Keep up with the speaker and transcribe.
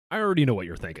I already know what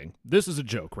you're thinking. This is a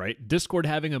joke, right? Discord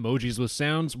having emojis with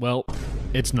sounds? Well,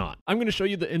 it's not. I'm going to show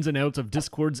you the ins and outs of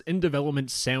Discord's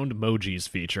in-development sound emojis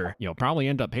feature. You'll probably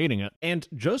end up hating it. And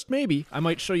just maybe, I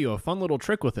might show you a fun little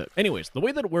trick with it. Anyways, the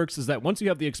way that it works is that once you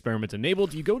have the experiment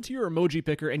enabled, you go to your emoji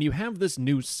picker and you have this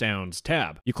new Sounds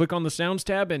tab. You click on the Sounds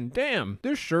tab and damn,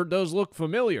 this sure does look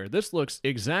familiar. This looks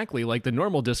exactly like the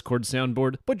normal Discord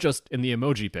soundboard, but just in the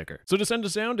emoji picker. So to send a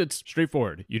sound, it's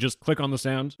straightforward. You just click on the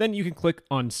sound, then you can click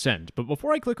on Send. But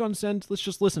before I click on Send, let's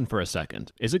just listen for a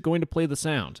second. Is it going to play the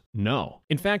sound? No.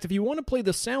 In fact, if you want to play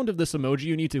the sound of this emoji,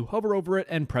 you need to hover over it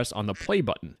and press on the play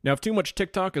button. Now, if too much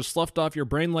TikTok is sloughed off your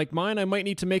brain like mine, I might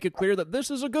need to make it clear that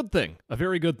this is a good thing. A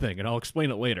very good thing, and I'll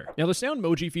explain it later. Now, the sound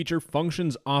emoji feature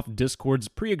functions off Discord's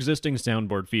pre-existing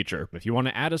soundboard feature. If you want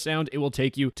to add a sound, it will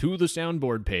take you to the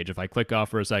soundboard page. If I click off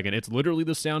for a second, it's literally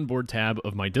the soundboard tab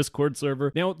of my Discord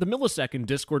server. Now, the millisecond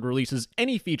Discord releases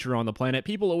any feature on the planet,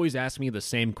 people always ask me the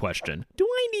same question. Do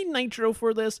I need Nitro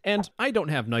for this? And I don't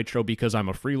have Nitro because I'm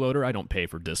a freeloader. I don't pay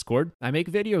for Discord. I make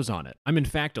videos on it. I'm in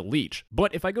fact a leech.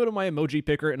 But if I go to my emoji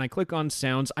picker and I click on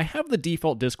sounds, I have the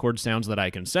default Discord sounds that I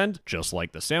can send, just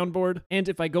like the soundboard. And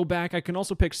if I go back, I can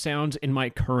also pick sounds in my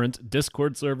current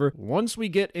Discord server. Once we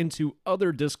get into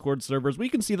other Discord servers, we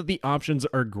can see that the options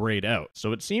are grayed out.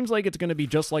 So it seems like it's going to be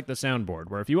just like the soundboard,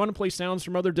 where if you want to play sounds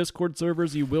from other Discord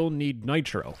servers, you will need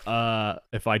Nitro.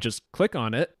 If I just click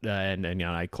on it and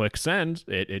I click send,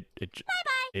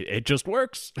 it just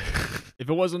works. If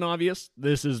it wasn't obvious,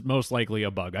 this is most likely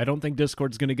a bug. I don't think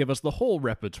Discord's going to give us the whole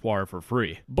repertoire for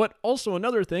free. But also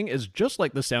another thing is, just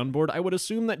like the soundboard, I would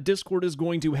assume that Discord is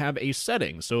going to have a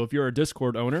setting. So if you're a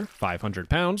Discord owner, 500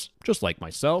 pounds, just like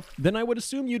myself, then I would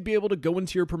assume you'd be able to go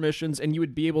into your permissions and you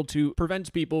would be able to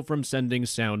prevent people from sending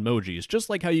sound emojis. Just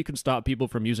like how you can stop people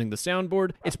from using the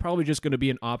soundboard, it's probably just going to be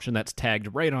an option that's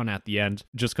tagged right on at the end,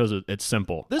 just because it's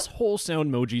simple. This whole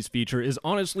sound emojis feature is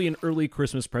honestly an early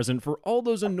Christmas present for all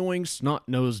those annoying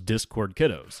snot-nosed Discord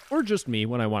kiddos, or just me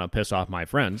when I want to piss off my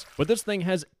friends. But this thing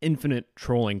has infinite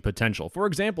trolling potential. For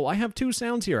example, I have two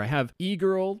sounds here. I have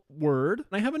e-girl word,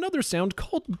 and I have another sound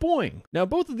called boing. Now,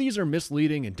 both of these are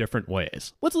misleading in different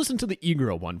ways. Let's listen to the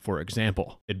e-girl one, for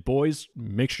example. Boys,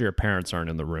 make sure your parents aren't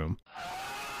in the room.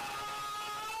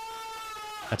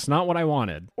 That's not what I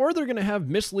wanted. Or they're going to have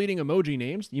misleading emoji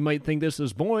names. You might think this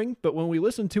is boing, but when we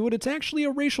listen to it, it's actually a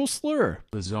racial slur.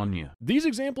 Lasagna. These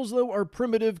examples, though, are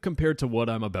primitive compared to what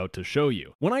I'm about to show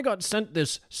you. When I got sent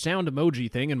this sound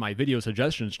emoji thing in my video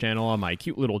suggestions channel on my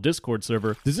cute little Discord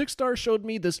server, the Zixstar showed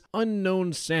me this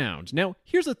unknown sound. Now,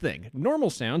 here's the thing. Normal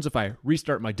sounds, if I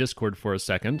restart my Discord for a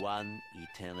second. One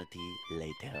eternity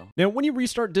later. Now, when you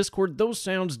restart Discord, those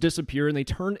sounds disappear and they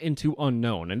turn into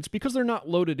unknown. And it's because they're not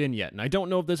loaded in yet. And I don't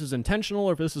know if this is intentional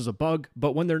or if this is a bug,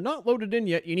 but when they're not loaded in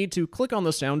yet, you need to click on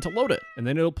the sound to load it, and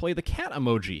then it'll play the cat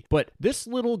emoji. But this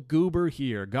little goober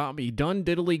here got me done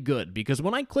diddly good, because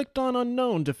when I clicked on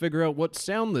unknown to figure out what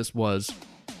sound this was,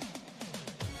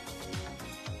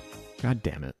 God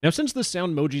damn it. Now, since the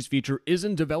sound emojis feature is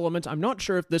in development, I'm not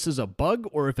sure if this is a bug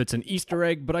or if it's an Easter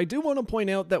egg, but I do want to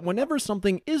point out that whenever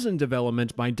something is in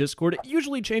development by Discord, it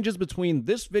usually changes between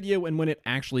this video and when it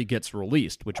actually gets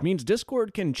released, which means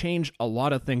Discord can change a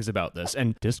lot of things about this.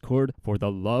 And Discord, for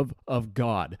the love of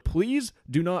God, please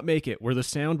do not make it where the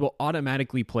sound will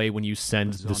automatically play when you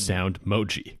send the sound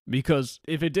emoji. Because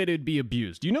if it did, it'd be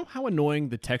abused. Do you know how annoying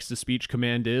the text-to-speech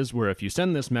command is, where if you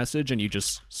send this message and you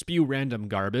just spew random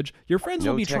garbage, your friends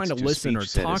will be trying to listen or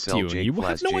talk to you, and you will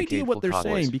have no idea what they're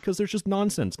saying because there's just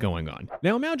nonsense going on.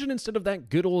 Now imagine instead of that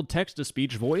good old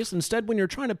text-to-speech voice, instead when you're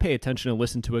trying to pay attention and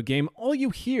listen to a game, all you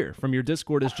hear from your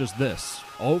Discord is just this,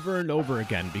 over and over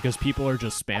again, because people are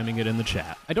just spamming it in the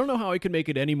chat. I don't know how I could make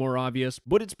it any more obvious,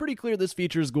 but it's pretty clear this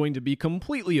feature is going to be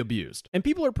completely abused. And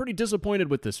people are pretty disappointed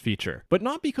with this feature, but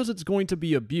not because it's going to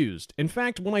be abused. In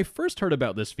fact, when I first heard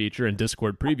about this feature in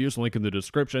Discord previews, link in the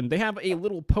description, they have a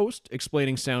little post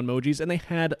explaining sound emojis, and they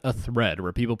had a thread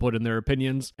where people put in their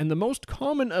opinions, and the most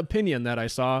common opinion that I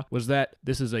saw was that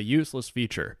this is a useless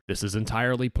feature. This is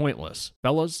entirely pointless.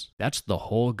 Fellas, that's the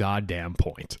whole goddamn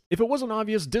point. If it wasn't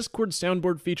obvious, Discord's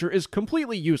soundboard feature is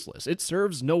completely useless. It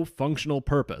serves no functional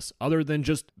purpose other than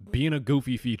just being a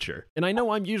goofy feature. And I know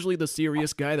I'm usually the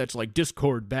serious guy that's like,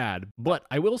 Discord bad, but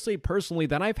I will say personally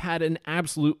that I've had an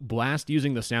absolute blast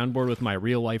using the soundboard with my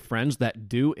real life friends that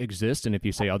do exist, and if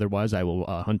you say otherwise, I will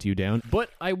hunt you down.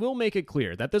 But I will make it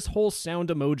clear that this whole sound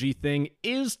emoji thing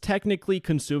is technically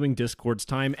consuming Discord's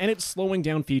time, and it's slowing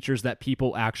down features that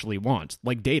people actually want,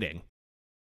 like dating.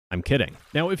 I'm kidding.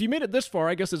 Now, if you made it this far,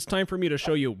 I guess it's time for me to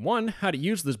show you 1, how to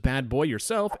use this bad boy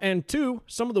yourself, and 2,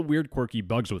 some of the weird quirky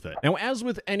bugs with it. Now, as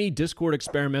with any Discord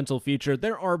experimental feature,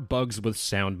 there are bugs with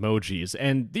Soundmojis,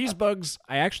 and these bugs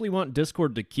I actually want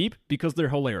Discord to keep because they're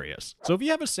hilarious. So if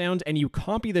you have a sound and you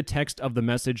copy the text of the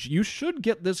message, you should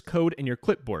get this code in your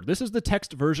clipboard. This is the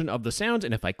text version of the sound,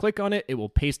 and if I click on it, it will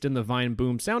paste in the Vine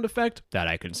Boom sound effect that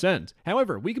I can send.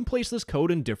 However, we can place this code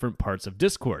in different parts of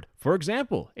Discord. For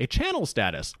example, a channel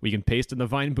status. We can paste in the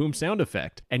Vine Boom sound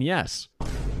effect. And yes,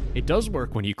 it does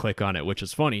work when you click on it, which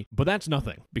is funny, but that's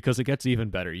nothing, because it gets even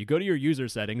better. You go to your user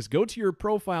settings, go to your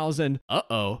profiles, and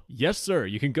yes sir,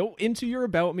 you can go into your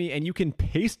About Me and you can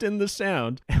paste in the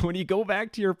sound, and when you go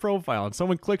back to your profile and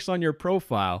someone clicks on your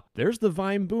profile, there's the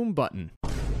Vine Boom button.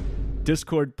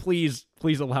 Discord, please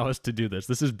allow us to do this.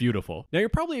 This is beautiful. Now, you're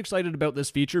probably excited about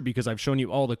this feature because I've shown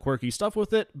you all the quirky stuff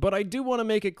with it, but I do want to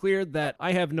make it clear that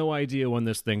I have no idea when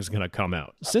this thing's gonna come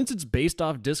out. Since it's based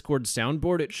off Discord's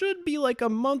soundboard, it should be like a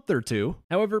month or 2.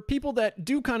 However, people that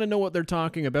do kind of know what they're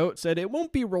talking about said it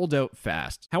won't be rolled out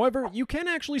fast. However, you can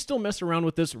actually still mess around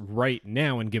with this right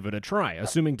now and give it a try,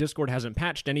 assuming Discord hasn't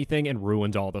patched anything and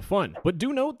ruined all the fun. But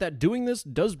do note that doing this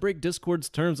does break Discord's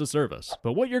terms of service.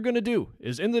 But what you're gonna do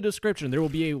is in the description, there will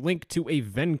be a link to a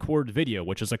Vencord video,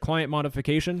 which is a client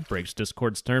modification, breaks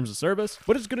Discord's terms of service,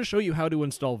 but it's going to show you how to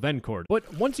install Vencord.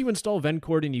 But once you install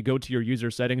Vencord and you go to your user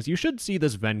settings, you should see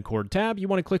this Vencord tab. You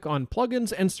want to click on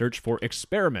plugins and search for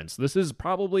experiments. This is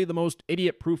probably the most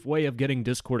idiot-proof way of getting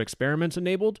Discord experiments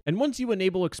enabled. And once you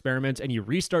enable experiments and you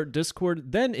restart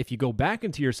Discord, then if you go back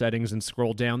into your settings and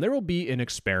scroll down, there will be an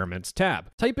experiments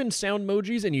tab. Type in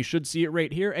Soundmojis and you should see it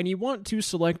right here, and you want to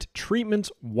select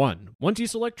treatment 1. Once you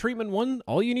select treatment 1,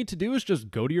 all you need to do is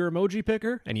just go to your emoji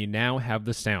picker and you now have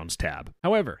the sounds tab.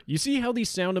 However, you see how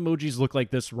these sound emojis look like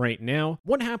this right now?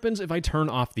 What happens if I turn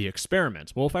off the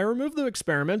experiment? Well, if I remove the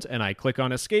experiment and I click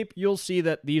on escape, you'll see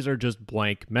that these are just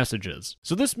blank messages.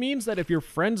 So this means that if your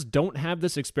friends don't have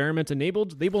this experiment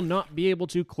enabled, they will not be able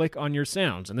to click on your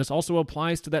sounds. And this also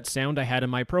applies to that sound I had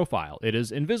in my profile. It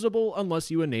is invisible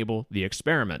unless you enable the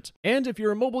experiment. And if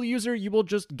you're a mobile user, you will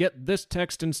just get this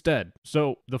text instead.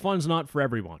 So the fun's not for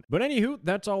everyone. But anywho,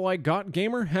 that's all I got,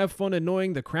 gamer. Have fun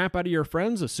annoying the crap out of your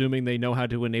friends, assuming they know how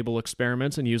to enable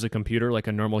experiments and use a computer like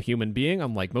a normal human being,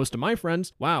 unlike most of my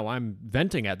friends. Wow, I'm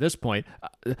venting at this point.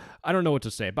 I don't know what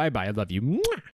to say. Bye-bye. I love you. Mwah!